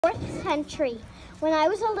4th century. When I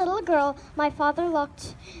was a little girl, my father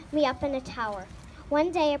locked me up in a tower.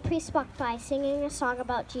 One day, a priest walked by singing a song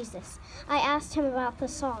about Jesus. I asked him about the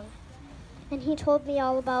song, and he told me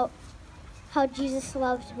all about how Jesus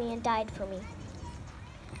loved me and died for me.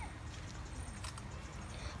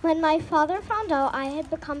 When my father found out I had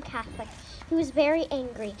become Catholic, he was very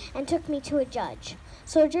angry and took me to a judge.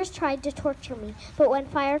 Soldiers tried to torture me, but when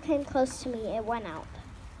fire came close to me, it went out.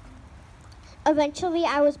 Eventually,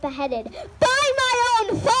 I was beheaded by my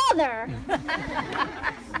own father!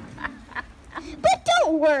 But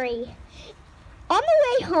don't worry. On the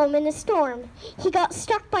way home in a storm, he got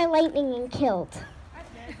struck by lightning and killed.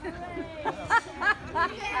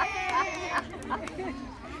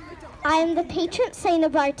 I am the patron saint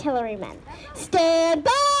of artillerymen. Stand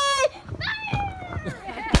by!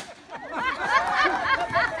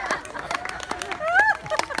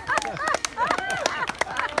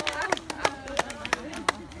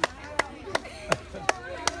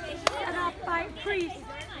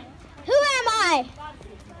 Who am I?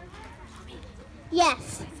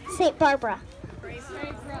 Yes, St. Barbara.